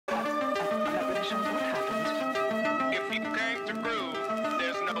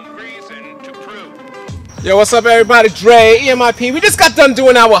Yo, what's up everybody? Dre, EMIP. We just got done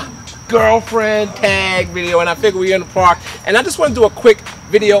doing our girlfriend tag video and I figured we were in the park and I just want to do a quick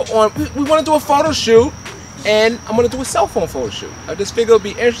video on, we want to do a photo shoot and I'm going to do a cell phone photo shoot. I just figured it would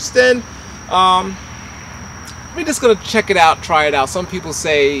be interesting. We're just going to check it out, try it out. Some people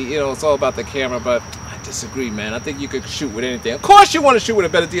say, you know, it's all about the camera, but I disagree, man. I think you could shoot with anything. Of course you want to shoot with a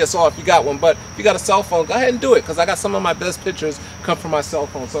better DSLR if you got one, but if you got a cell phone, go ahead and do it because I got some of my best pictures come from my cell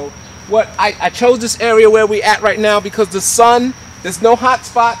phone. So what I chose this area where we at right now because the sun, there's no hot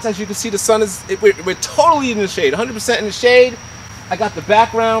spots. As you can see, the sun is, we're totally in the shade, 100% in the shade. I got the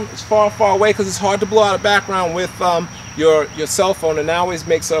background, it's far away because it's hard to blow out a background with your cell phone, and that always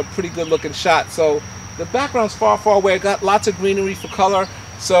makes a pretty good looking shot. So the background's far away. I got lots of greenery for color.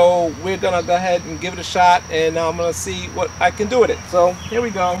 So we're gonna go ahead and give it a shot and I'm gonna see what I can do with it. So here we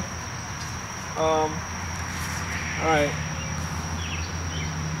go. All right.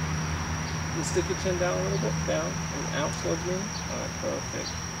 You stick your chin down a little bit, down and out towards me. All right, perfect.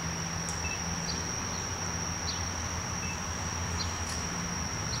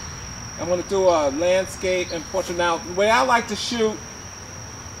 I'm gonna do a landscape and portrait. Now, the way I like to shoot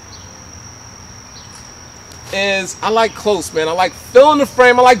is I like close, man. I like filling the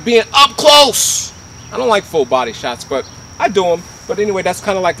frame. I like being up close. I don't like full body shots, but I do them. But anyway, that's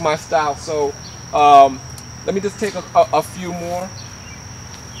kind of like my style. So let me just take a few more.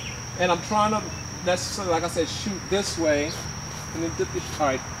 And I'm trying to necessarily, like I said, shoot this way. And then dip your, all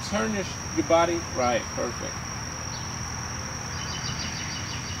right, turn your body. Right, perfect.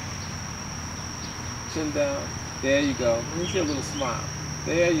 Chin down. There you go. Let me see a little smile.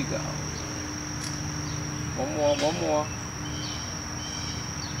 There you go. One more.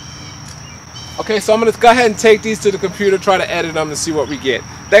 Okay, so I'm gonna go ahead and take these to the computer, try to edit them and see what we get.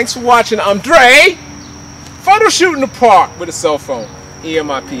 Thanks for watching. I'm Dre. Photo shoot in the park with a cell phone.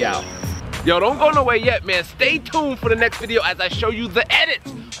 EMIP out. Yo, don't go nowhere yet, man. Stay tuned for the next video as I show you the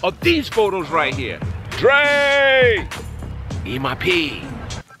edits of these photos right here. Dre! EMIP.